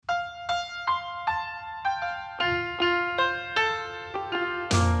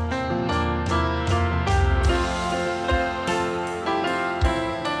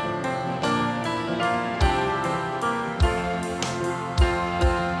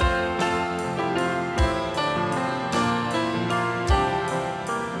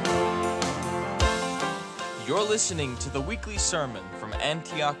You're listening to the weekly sermon from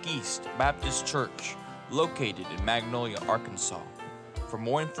Antioch East Baptist Church, located in Magnolia, Arkansas. For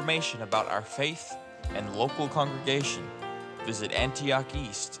more information about our faith and local congregation, visit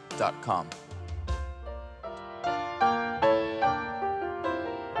antiocheast.com.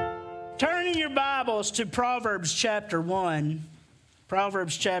 Turn in your Bibles to Proverbs chapter 1.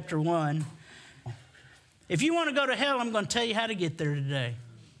 Proverbs chapter 1. If you want to go to hell, I'm going to tell you how to get there today.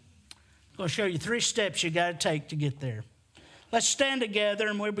 I'm going to show you 3 steps you got to take to get there. Let's stand together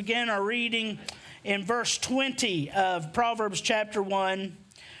and we'll begin our reading in verse 20 of Proverbs chapter 1.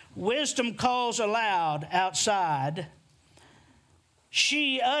 Wisdom calls aloud outside.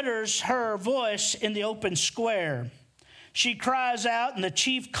 She utters her voice in the open square. She cries out in the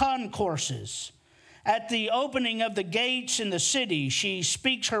chief concourses. At the opening of the gates in the city, she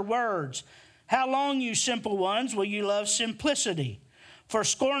speaks her words. How long, you simple ones, will you love simplicity? For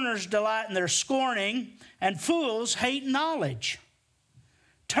scorners delight in their scorning, and fools hate knowledge.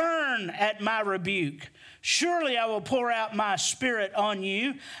 Turn at my rebuke. Surely I will pour out my spirit on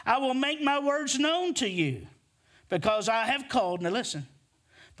you. I will make my words known to you. Because I have called, now listen.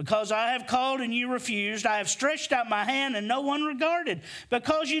 Because I have called and you refused, I have stretched out my hand and no one regarded.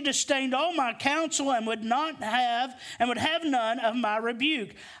 Because you disdained all my counsel and would have none of my rebuke.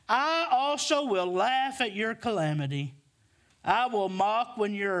 I also will laugh at your calamity. I will mock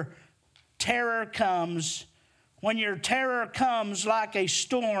when your terror comes. When your terror comes like a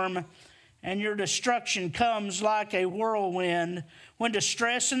storm and your destruction comes like a whirlwind, when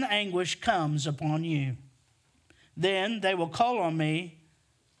distress and anguish comes upon you. Then they will call on me,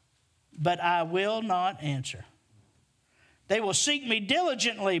 but I will not answer. They will seek me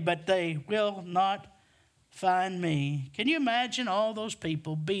diligently, but they will not find me. Can you imagine all those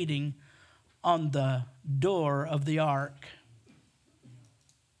people beating on the door of the ark?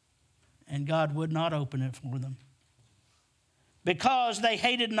 And God would not open it for them. Because they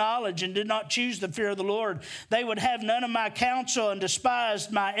hated knowledge and did not choose the fear of the Lord, they would have none of my counsel and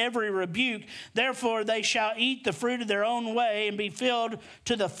despised my every rebuke. Therefore they shall eat the fruit of their own way and be filled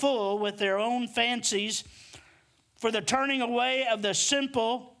to the full with their own fancies. For the turning away of the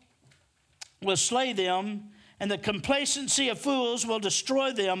simple will slay them, and the complacency of fools will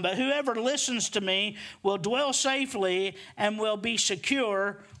destroy them. But whoever listens to me will dwell safely and will be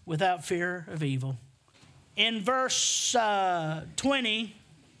secure without fear of evil. In verse 20,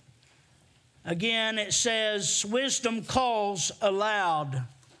 again, it says, wisdom calls aloud.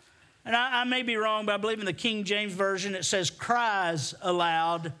 And I may be wrong, but I believe in the King James Version it says cries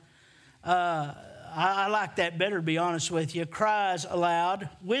aloud. I like that better, to be honest with you. Cries aloud.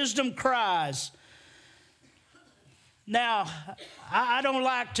 Wisdom cries. Now, I don't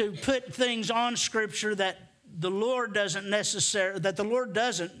like to put things on Scripture that the Lord doesn't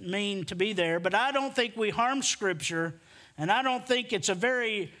mean to be there, but I don't think we harm Scripture, and I don't think it's a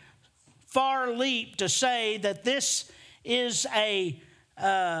very far leap to say that this is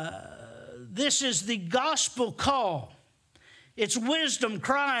the gospel call. It's wisdom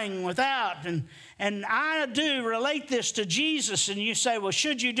crying without, and I do relate this to Jesus, and you say, well,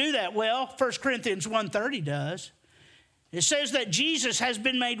 should you do that? Well, 1 Corinthians 1:30 does. It says that Jesus has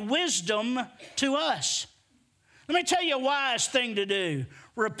been made wisdom to us. Let me tell you a wise thing to do.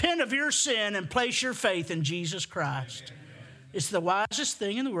 Repent of your sin and place your faith in Jesus Christ. It's the wisest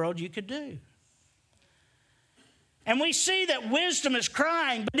thing in the world you could do. And we see that wisdom is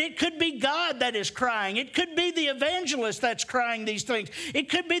crying, but it could be God that is crying. It could be the evangelist that's crying these things. It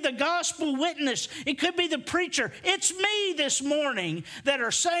could be the gospel witness. It could be the preacher. It's me this morning that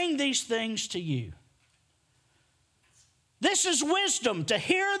are saying these things to you. This is wisdom, to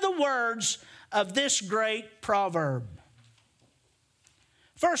hear the words of this great proverb.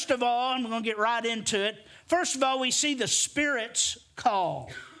 First of all, I'm going to get right into it. First of all, we see the Spirit's call.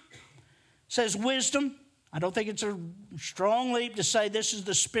 It says wisdom. I don't think it's a strong leap to say this is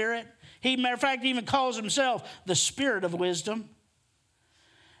the Spirit. He, matter of fact, even calls himself the Spirit of wisdom.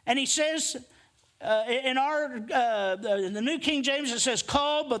 And he says, in the New King James, it says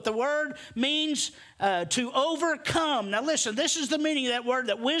called, but the word means to overcome. Now listen, this is the meaning of that word,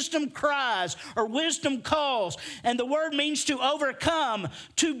 that wisdom cries or wisdom calls. And the word means to overcome,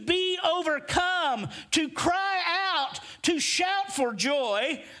 to be overcome, to cry out, to shout for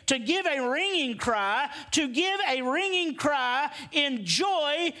joy, to give a ringing cry, in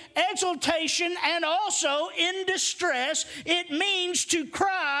joy, exultation, and also in distress. It means to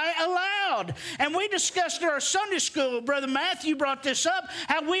cry aloud. And we discussed in our Sunday school, Brother Matthew brought this up,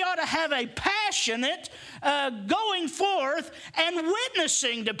 how we ought to have a passionate going forth and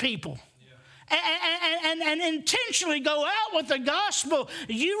witnessing to people. and intentionally go out with the gospel.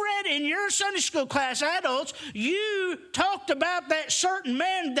 You read in your Sunday school class, adults, you talked about that certain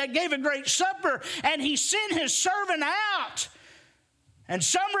man that gave a great supper, and he sent his servant out. And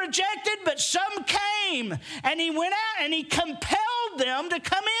some rejected, but some came. And he went out and he compelled them to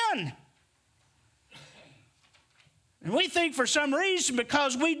come in. And we think for some reason,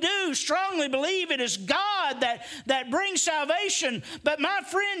 because we do strongly believe it is God that brings salvation. But my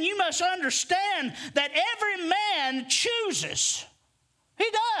friend, you must understand that every man chooses. He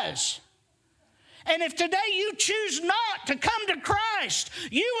does. And if today you choose not to come to Christ,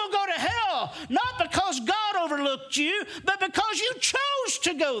 you will go to hell, not because God overlooked you, but because you chose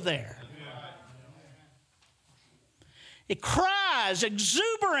to go there. It cries,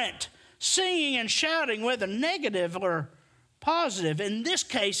 exuberant, singing and shouting, whether negative or positive. In this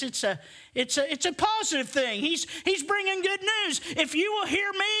case, it's a positive thing. He's bringing good news. If you will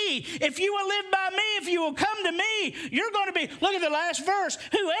hear me, if you will live by me, if you will come to me, you're going to be, look at the last verse,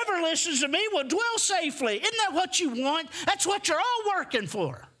 whoever listens to me will dwell safely. Isn't that what you want? That's what you're all working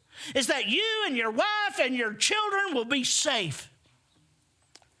for, is that you and your wife and your children will be safe.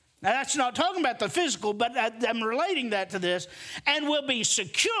 Now, that's not talking about the physical, but I'm relating that to this. And will be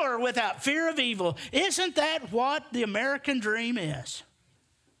secure without fear of evil. Isn't that what the American dream is?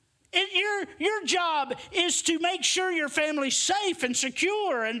 Your job is to make sure your family's safe and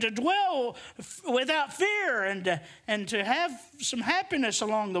secure and to dwell without fear and to have some happiness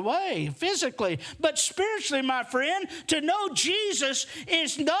along the way physically. But spiritually, my friend, to know Jesus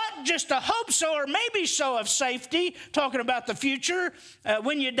is not just a hope so or maybe so of safety, talking about the future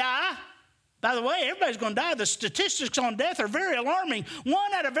when you die. By the way, everybody's going to die. The statistics on death are very alarming. 1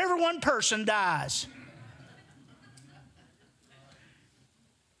 out of every 1 person dies.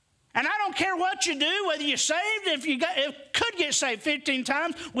 And I don't care what you do, whether you're saved, if you could get saved 15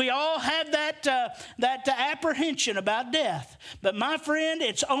 times, we all have that apprehension about death. But my friend,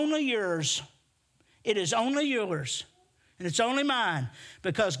 it's only yours. It is only yours. And it's only mine,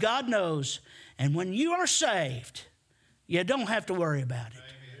 because God knows. And when you are saved, you don't have to worry about it.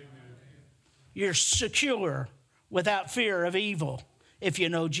 You're secure without fear of evil if you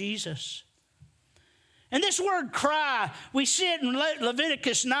know Jesus. And this word cry, we see it in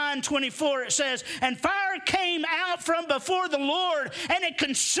Leviticus 9:24. It says, and fire came out from before the Lord, and it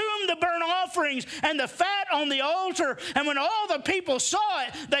consumed the burnt offerings and the fat on the altar. And when all the people saw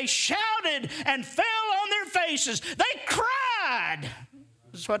it, they shouted and fell on their faces. They cried.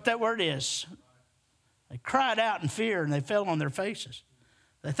 That's what that word is. They cried out in fear, and they fell on their faces.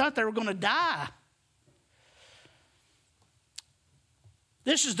 They thought they were going to die.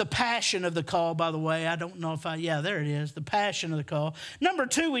 This is the passion of the call, by the way. I don't know if there it is, the passion of the call. Number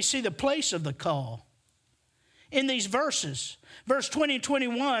 2, we see the place of the call in these verses. Verse 20 and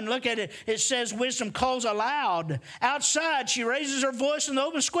 21, look at it. It says, wisdom calls aloud. Outside, she raises her voice in the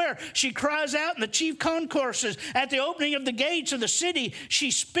open square. She cries out in the chief concourses. At the opening of the gates of the city, she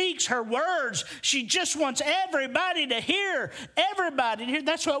speaks her words. She just wants everybody to hear. Everybody to hear.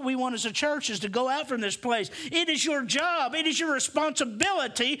 That's what we want as a church, is to go out from this place. It is your job. It is your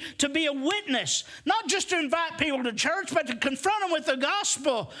responsibility to be a witness. Not just to invite people to church, but to confront them with the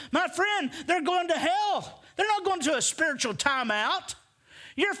gospel. My friend, they're going to hell. They're not going to a spiritual timeout.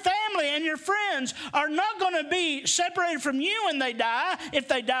 Your family and your friends are not going to be separated from you when they die. If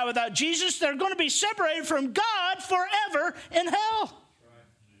they die without Jesus, they're going to be separated from God forever in hell.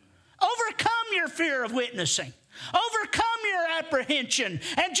 Right. Overcome your fear of witnessing. Overcome your apprehension.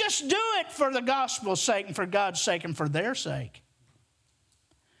 And just do it for the gospel's sake and for God's sake and for their sake.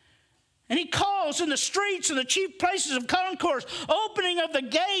 And he calls in the streets and the chief places of concourse, opening of the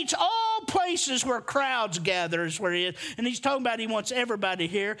gates, all places where crowds gather is where he is. And he's talking about he wants everybody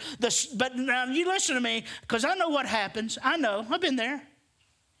here. But now you listen to me, because I know what happens. I know. I've been there.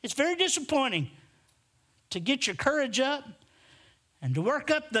 It's very disappointing to get your courage up and to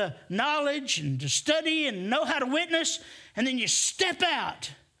work up the knowledge and to study and know how to witness. And then you step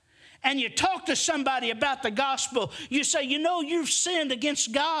out and you talk to somebody about the gospel. You say, you've sinned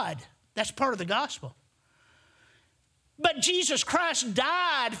against God. That's part of the gospel. But Jesus Christ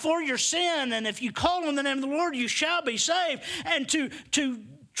died for your sin, and if you call on the name of the Lord, you shall be saved. And to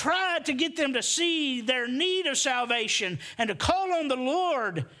try to get them to see their need of salvation and to call on the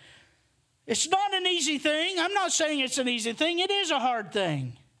Lord, it's not an easy thing. I'm not saying it's an easy thing. It is a hard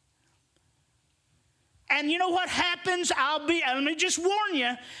thing. And you know what happens? Let me just warn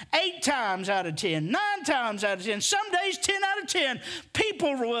you, 8 times out of 10, 9 times out of 10, some days 10 out of 10,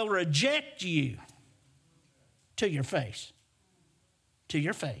 people will reject you to your face. To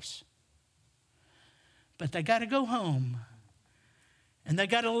your face. But they got to go home. And they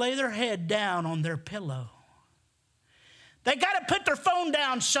got to lay their head down on their pillow. They got to put their phone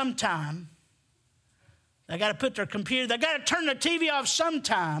down sometime. They got to put their computer, they got to turn the TV off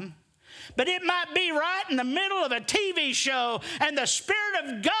sometime. But it might be right in the middle of a TV show, and the Spirit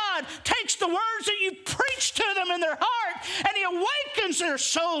of God takes the words that you preach to them in their heart, and He awakens their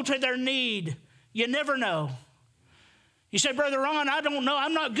soul to their need. You never know. You say, Brother Ron, I don't know.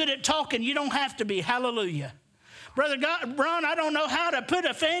 I'm not good at talking. You don't have to be. Hallelujah. Brother Ron, I don't know how to put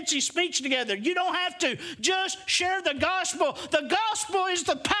a fancy speech together. You don't have to. Just share the gospel. The gospel is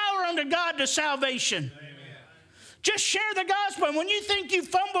the power unto God to salvation. Amen. Just share the gospel. And when you think you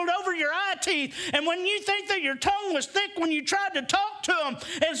fumbled over your eye teeth, and when you think that your tongue was thick when you tried to talk to them,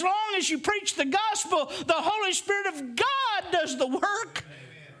 as long as you preach the gospel, the Holy Spirit of God does the work.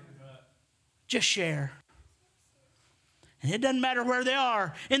 Amen. Just share. And it doesn't matter where they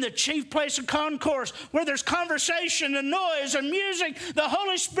are, in the chief place of concourse, where there's conversation and noise and music, the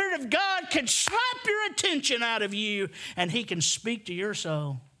Holy Spirit of God can slap your attention out of you, and He can speak to your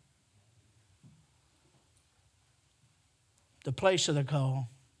soul. The place of the call.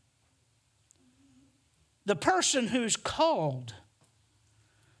 The person who's called.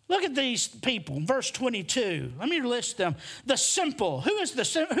 Look at these people, verse 22. Let me list them. The simple. Who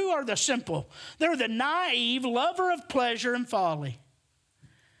are the simple? They're the naive, lover of pleasure and folly.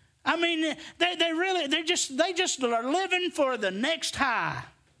 I mean, they just are living for the next high.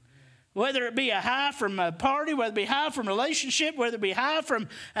 Whether it be a high from a party, whether it be high from a relationship, whether it be high from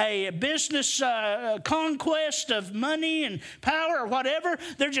a business conquest of money and power or whatever,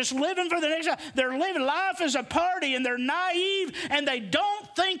 they're just living for the next high. They're living life as a party, and they're naive, and they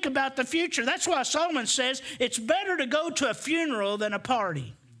don't think about the future. That's why Solomon says it's better to go to a funeral than a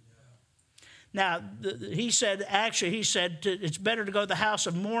party. Now, he said it's better to go to the house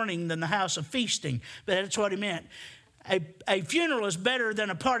of mourning than the house of feasting. But that's what he meant. A funeral is better than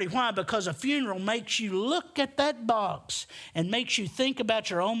a party. Why? Because a funeral makes you look at that box and makes you think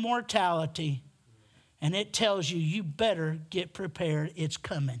about your own mortality. And it tells you, you better get prepared. It's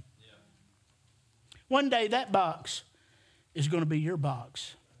coming. Yeah. One day that box is going to be your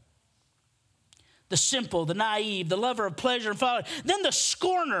box. The simple, the naive, the lover of pleasure and folly. Then the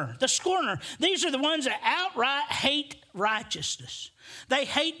scorner. These are the ones that outright hate righteousness. They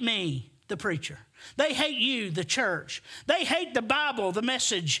hate me, the preacher. They hate you, the church. They hate the Bible, the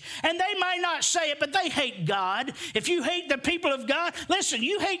message. And they may not say it, but they hate God. If you hate the people of God, listen,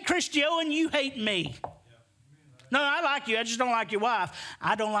 you hate Christio and you hate me. No, I like you. I just don't like your wife.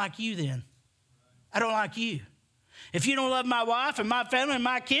 I don't like you then. I don't like you. If you don't love my wife and my family and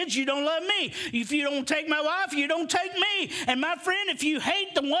my kids, you don't love me. If you don't take my wife, you don't take me. And my friend, if you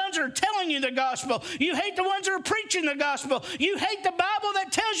hate the ones that are telling you the gospel, you hate the ones that are preaching the gospel, you hate the Bible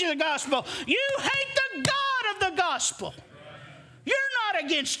that tells you the gospel, you hate the God of the gospel. You're not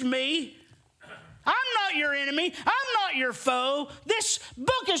against me. I'm not your enemy. I'm not your foe. This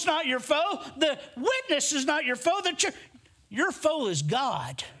book is not your foe. The witness is not your foe. Your foe is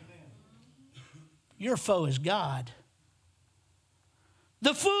God. Your foe is God.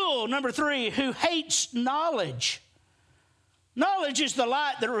 The fool, number 3, who hates knowledge. Knowledge is the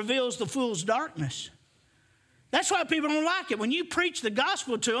light that reveals the fool's darkness. That's why people don't like it. When you preach the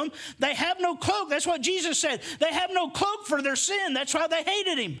gospel to them, they have no cloak. That's what Jesus said. They have no cloak for their sin. That's why they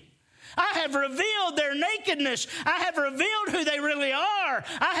hated Him. I have revealed their nakedness. I have revealed who they really are.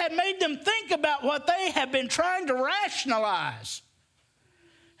 I have made them think about what they have been trying to rationalize.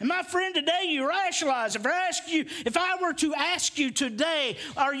 And my friend, today you rationalize. If I were to ask you today,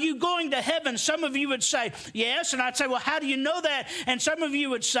 are you going to heaven? Some of you would say, yes. And I'd say, well, how do you know that? And some of you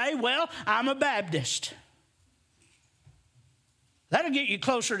would say, well, I'm a Baptist. That'll get you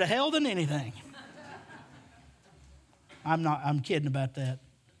closer to hell than anything. I'm kidding about that.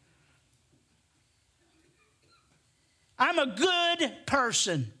 I'm a good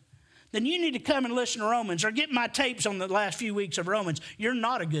person. Then you need to come and listen to Romans or get my tapes on the last few weeks of Romans. You're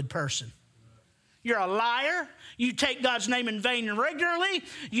not a good person. You're a liar. You take God's name in vain regularly.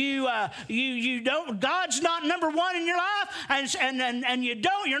 You don't. God's not number one in your life, and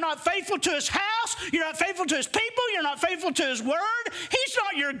you're not faithful to His house. You're not faithful to His people. You're not faithful to His word. He's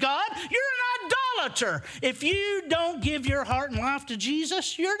not your God. You're an idolater. If you don't give your heart and life to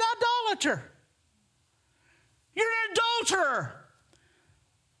Jesus, you're an idolater. You're an adulterer.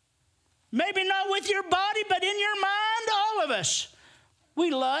 Maybe not with your body, but in your mind, all of us.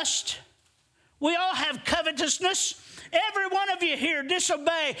 We lust. We all have covetousness. Every one of you here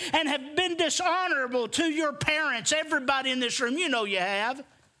disobey and have been dishonorable to your parents. Everybody in this room, you know you have.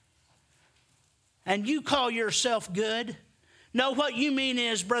 And you call yourself good. No, what you mean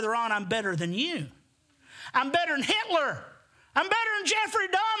is, Brother Ron, I'm better than you. I'm better than Hitler. I'm better than Jeffrey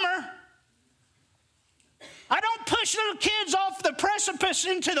Dahmer. I don't push little kids off the precipice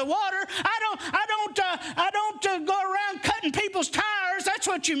into the water. I don't go around cutting people's tires. That's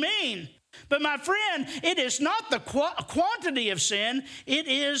what you mean. But my friend, it is not the quantity of sin. It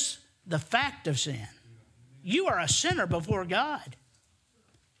is the fact of sin. You are a sinner before God.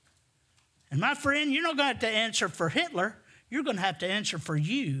 And my friend, you're not going to have to answer for Hitler. You're going to have to answer for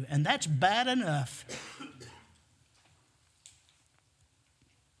you. And that's bad enough.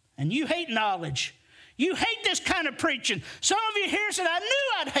 And you hate knowledge. You hate this kind of preaching. Some of you here said, I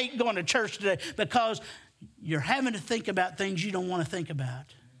knew I'd hate going to church today, because you're having to think about things you don't want to think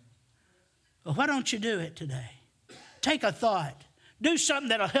about. Well, why don't you do it today? Take a thought. Do something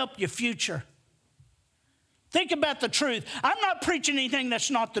that'll help your future. Think about the truth. I'm not preaching anything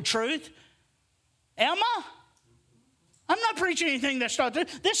that's not the truth. Am I? I'm not preaching anything that's not the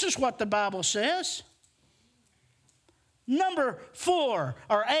truth. This is what the Bible says. Number 4,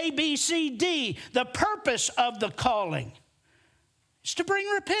 or A, B, C, D, the purpose of the calling is to bring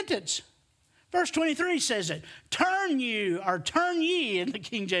repentance. Verse 23 says it. Turn ye in the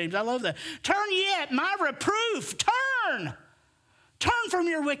King James. I love that. Turn ye at my reproof. Turn. Turn from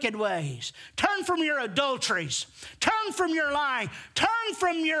your wicked ways. Turn from your adulteries. Turn from your lying. Turn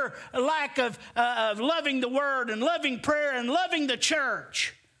from your lack of loving the word and loving prayer and loving the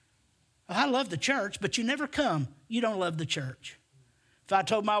church. I love the church, but you never come. You don't love the church. If I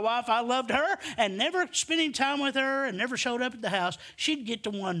told my wife I loved her and never spending time with her and never showed up at the house, she'd get to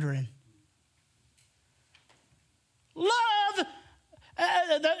wondering. Love,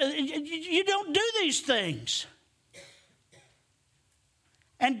 you don't do these things.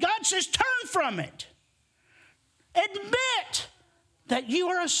 And God says, turn from it. Admit that you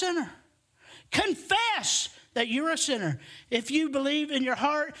are a sinner. Confess that you're a sinner. If you believe in your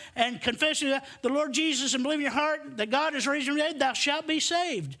heart and confess the Lord Jesus and believe in your heart that God is raised from the dead, thou shalt be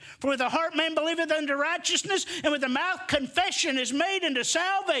saved. For with the heart man believeth unto righteousness, and with the mouth confession is made unto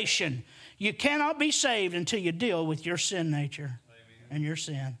salvation. You cannot be saved until you deal with your sin nature. Amen. And your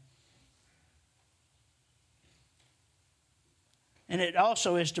sin. And it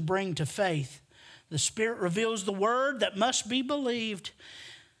also is to bring to faith. The Spirit reveals the word that must be believed.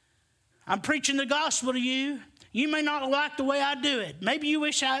 I'm preaching the gospel to you. You may not like the way I do it. Maybe you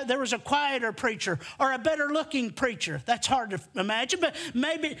wish there was a quieter preacher or a better looking preacher. That's hard to imagine, but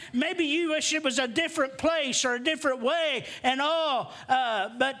maybe you wish it was a different place or a different way and all.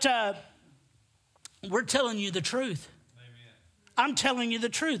 But we're telling you the truth. Amen. I'm telling you the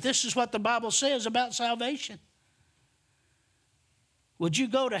truth. This is what the Bible says about salvation. Would you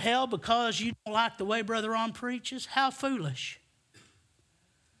go to hell because you don't like the way Brother Ron preaches? How foolish.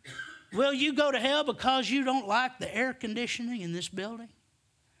 Will you go to hell because you don't like the air conditioning in this building?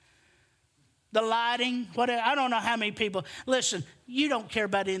 The lighting, whatever. I don't know how many people. Listen, you don't care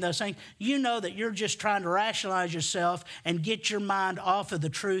about any of those things. You know that you're just trying to rationalize yourself and get your mind off of the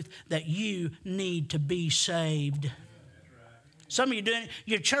truth that you need to be saved. Some of you doing it,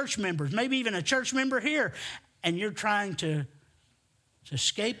 you're church members, maybe even a church member here, and you're trying to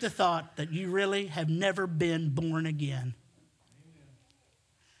escape the thought that you really have never been born again.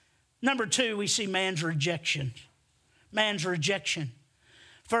 Number 2, we see man's rejection. Man's rejection.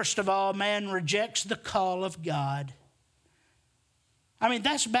 First of all, man rejects the call of God. I mean,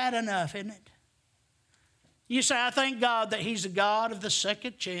 that's bad enough, isn't it? You say, I thank God that He's a God of the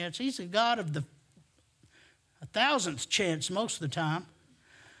second chance. He's a God of the 1,000th chance most of the time.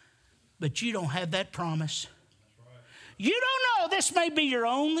 But you don't have that promise. You don't know. This may be your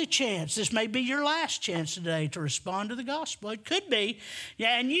only chance. This may be your last chance today to respond to the gospel. It could be.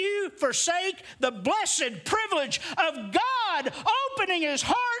 And you forsake the blessed privilege of God opening His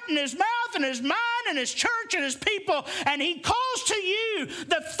heart and His mouth and His mind and His church and His people. And He calls to you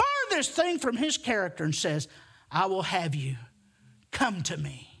the farthest thing from His character and says, I will have you. Come to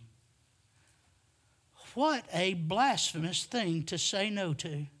me. What a blasphemous thing to say no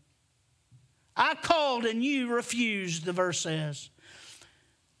to. I called and you refused, the verse says.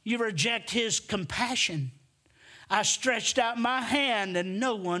 You reject His compassion. I stretched out my hand and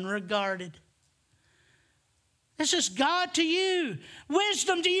no one regarded. This is God to you,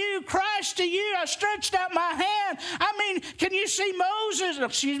 wisdom to you, Christ to you. I stretched out my hand. I mean, can you see Moses?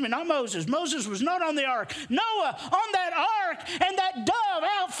 Excuse me, not Moses. Moses was not on the ark. Noah on that ark and that dove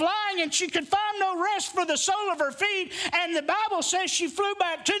out flying, and she could find no rest for the sole of her feet. And the Bible says she flew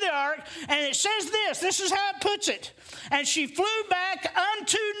back to the ark, and it says this is how it puts it. And she flew back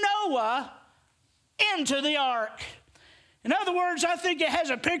unto Noah into the ark. In other words, I think it has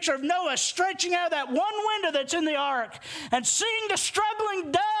a picture of Noah stretching out that one window that's in the ark and seeing the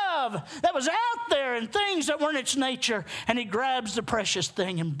struggling dove love that was out there and things that weren't its nature. And he grabs the precious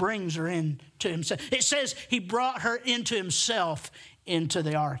thing and brings her into himself. It says he brought her into himself, into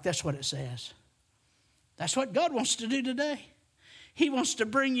the ark. That's what it says. That's what God wants to do today. He wants to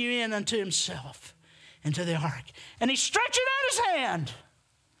bring you in unto himself, into the ark. And he's stretching out his hand.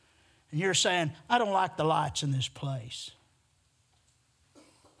 And you're saying, I don't like the lights in this place.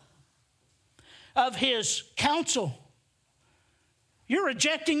 Of his counsel. You're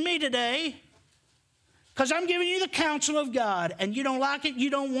rejecting me today because I'm giving you the counsel of God, and you don't like it, you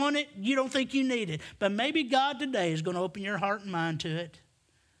don't want it, you don't think you need it. But maybe God today is going to open your heart and mind to it.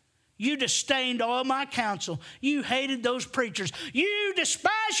 You disdained all my counsel. You hated those preachers. You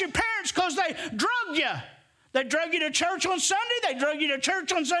despised your parents because they drugged you. They drug you to church on Sunday. They drug you to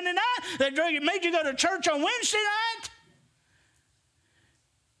church on Sunday night. They made you go to church on Wednesday night.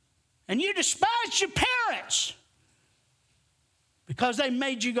 And you despised your parents because they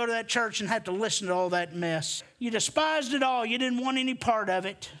made you go to that church and have to listen to all that mess. You despised it all. You didn't want any part of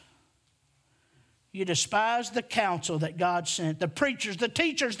it. You despised the counsel that God sent, the preachers, the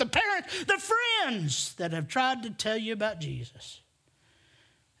teachers, the parents, the friends that have tried to tell you about Jesus.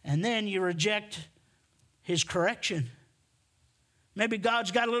 And then you reject his correction. Maybe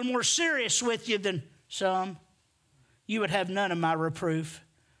God's got a little more serious with you than some. You would have none of my reproof.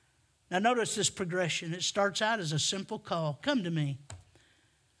 Now notice this progression. It starts out as a simple call. Come to me.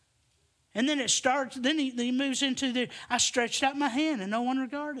 And then he moves into I stretched out my hand and no one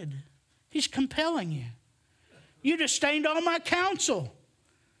regarded. He's compelling you. You disdained all my counsel.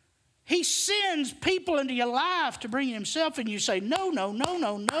 He sends people into your life to bring himself, and you say, no, no, no,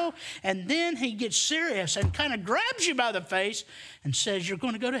 no, no. And then he gets serious and kind of grabs you by the face and says, you're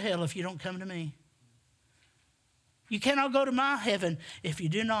going to go to hell if you don't come to me. You cannot go to my heaven if you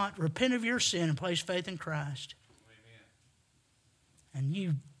do not repent of your sin and place faith in Christ. Amen. And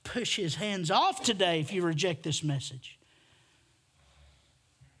you push his hands off today if you reject this message.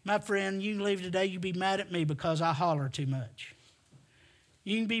 My friend, you can leave today, you be mad at me because I holler too much.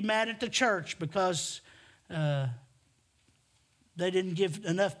 You can be mad at the church because they didn't give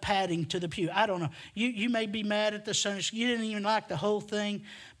enough padding to the pew. I don't know. You may be mad at the Sunday school. You didn't even like the whole thing.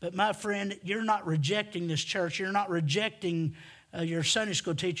 But my friend, you're not rejecting this church. You're not rejecting your Sunday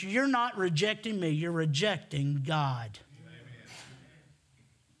school teacher. You're not rejecting me. You're rejecting God. Amen.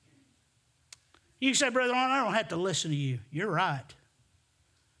 You say, Brother Arnold, I don't have to listen to you. You're right.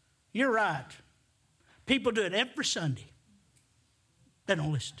 You're right. People do it every Sunday. They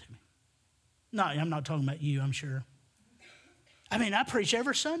don't listen to me. No, I'm not talking about you, I'm sure. I mean, I preach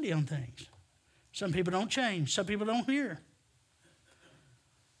every Sunday on things. Some people don't change. Some people don't hear.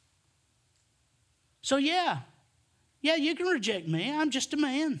 So yeah, you can reject me. I'm just a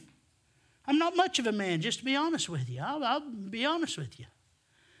man. I'm not much of a man, just to be honest with you. I'll be honest with you.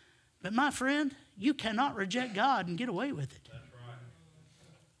 But my friend, you cannot reject God and get away with it.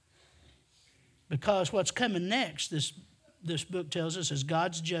 Because what's coming next, this book tells us, is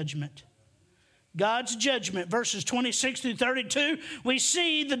God's judgment. God's judgment, verses 26 through 32. We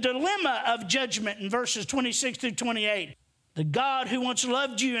see the dilemma of judgment in verses 26 through 28. The God who once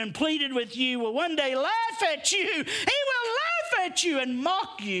loved you and pleaded with you will one day laugh at you. He will laugh at you and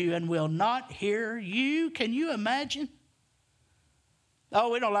mock you and will not hear you. Can you imagine?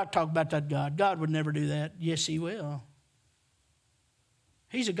 Oh, we don't like to talk about that God. God would never do that. Yes, he will.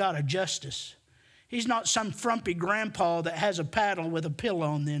 He's a God of justice. He's not some frumpy grandpa that has a paddle with a pillow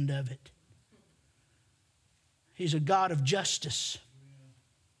on the end of it. He's a God of justice.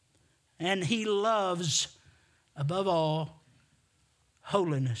 And he loves, above all,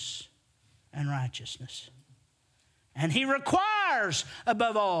 holiness and righteousness. And he requires,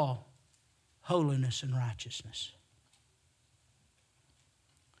 above all, holiness and righteousness.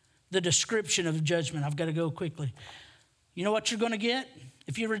 The description of judgment, I've got to go quickly. You know what you're going to get?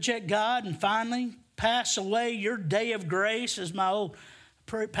 If you reject God and finally pass away your day of grace, as my old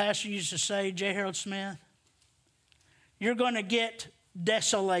pastor used to say, J. Harold Smith, you're going to get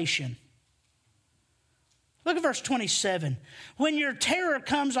desolation. Look at verse 27. When your terror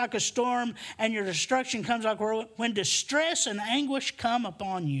comes like a storm and your destruction comes like a whirlwind, when distress and anguish come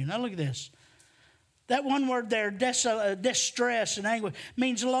upon you. Now look at this. That one word there, distress and anguish,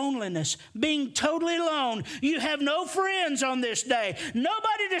 means loneliness, being totally alone. You have no friends on this day,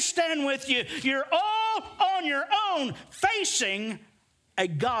 nobody to stand with you. You're all on your own, facing a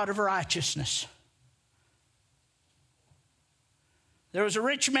God of righteousness. There was a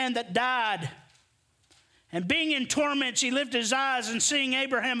rich man that died, and being in torments, he lifted his eyes and seeing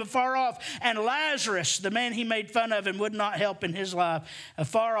Abraham afar off, and Lazarus, the man he made fun of and would not help in his life,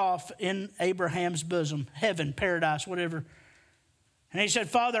 afar off in Abraham's bosom, heaven, paradise, whatever. And he said,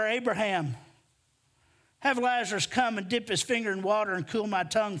 Father Abraham, have Lazarus come and dip his finger in water and cool my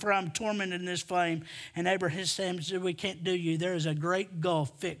tongue, for I'm tormented in this flame. And Abraham said, we can't do you. There is a great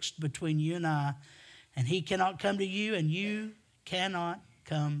gulf fixed between you and I, and he cannot come to you, and you cannot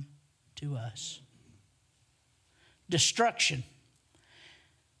come to us. Destruction.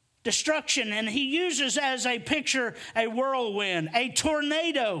 Destruction, and he uses as a picture a whirlwind, a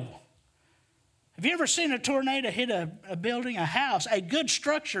tornado. Have you ever seen a tornado hit a building, a house, a good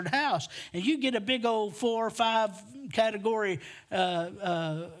structured house, and you get a big old 4 or 5 category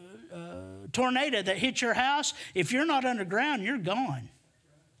tornado that hits your house? If you're not underground, you're gone.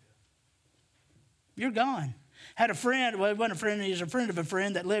 You're gone. Had a friend, well, he wasn't a friend, he was a friend of a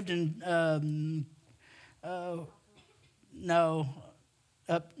friend that lived in,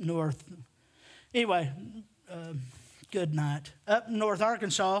 up north. Anyway, good night. Up north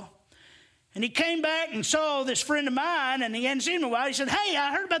Arkansas. And he came back and saw this friend of mine, and he hadn't seen him in a while. He said, hey,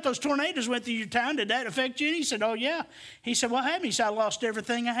 I heard about those tornadoes went through your town. Did that affect you? And he said, oh, yeah. He said, what happened? He said, I lost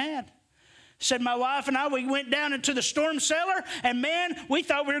everything I had. Said my wife and I, we went down into the storm cellar, and man, we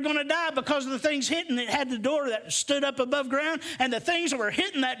thought we were going to die because of the things hitting. It had the door that stood up above ground, and the things that were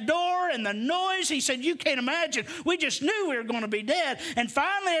hitting that door and the noise. He said, you can't imagine. We just knew we were going to be dead. And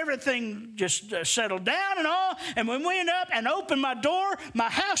finally, everything just settled down and all. And when we went up and opened my door,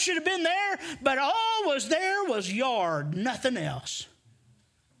 my house should have been there, but all was there was yard, nothing else.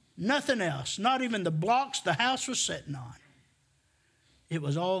 Nothing else. Not even the blocks the house was sitting on. It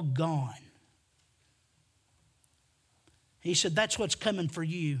was all gone. He said, that's what's coming for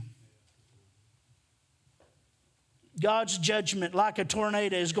you. God's judgment, like a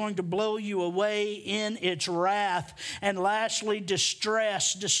tornado, is going to blow you away in its wrath. And lastly,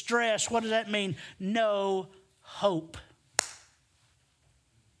 distress. Distress, what does that mean? No hope.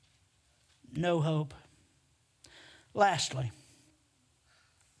 No hope. Lastly,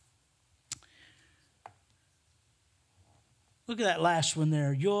 look at that last one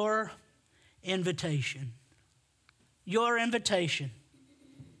there. Your invitation. Your invitation.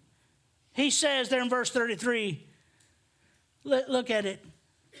 He says there in verse 33, look at it.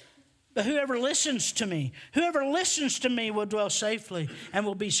 But whoever listens to me will dwell safely and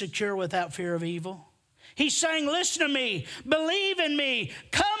will be secure without fear of evil. He's saying, listen to me, believe in me,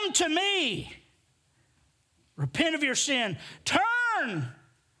 come to me. Repent of your sin, turn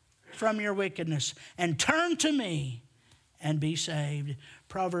from your wickedness, and turn to me and be saved.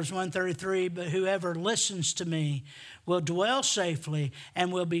 Proverbs 1:33, but whoever listens to me will dwell safely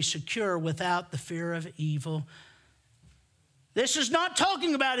and will be secure without the fear of evil. This is not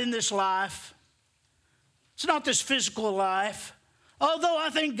talking about in this life. It's not this physical life. Although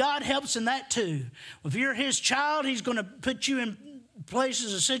I think God helps in that too. If you're his child, he's going to put you in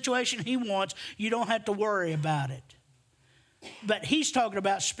places, a situation he wants. You don't have to worry about it. But he's talking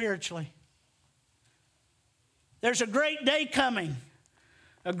about spiritually. There's a great day coming.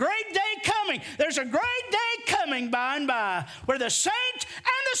 A great day coming. There's a great day coming by and by where the saint and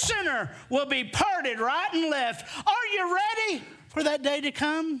the sinner will be parted right and left. Are you ready for that day to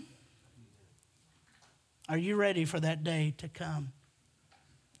come? Are you ready for that day to come?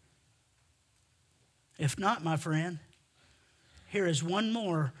 If not, my friend, here is one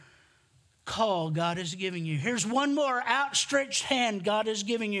more call God is giving you. Here's one more outstretched hand God is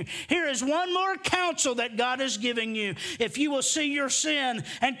giving you. Here is one more counsel that God is giving you. If you will see your sin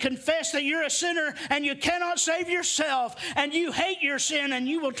and confess that you're a sinner and you cannot save yourself and you hate your sin, and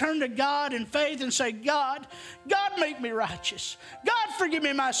you will turn to God in faith and say, God make me righteous. God forgive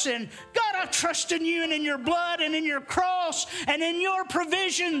me my sin. God, I trust in you and in your blood and in your cross and in your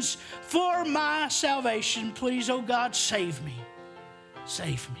provisions for my salvation. Please, oh God, save me.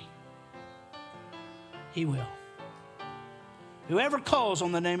 Save me. He will. Whoever calls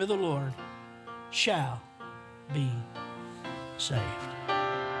on the name of the Lord shall be saved.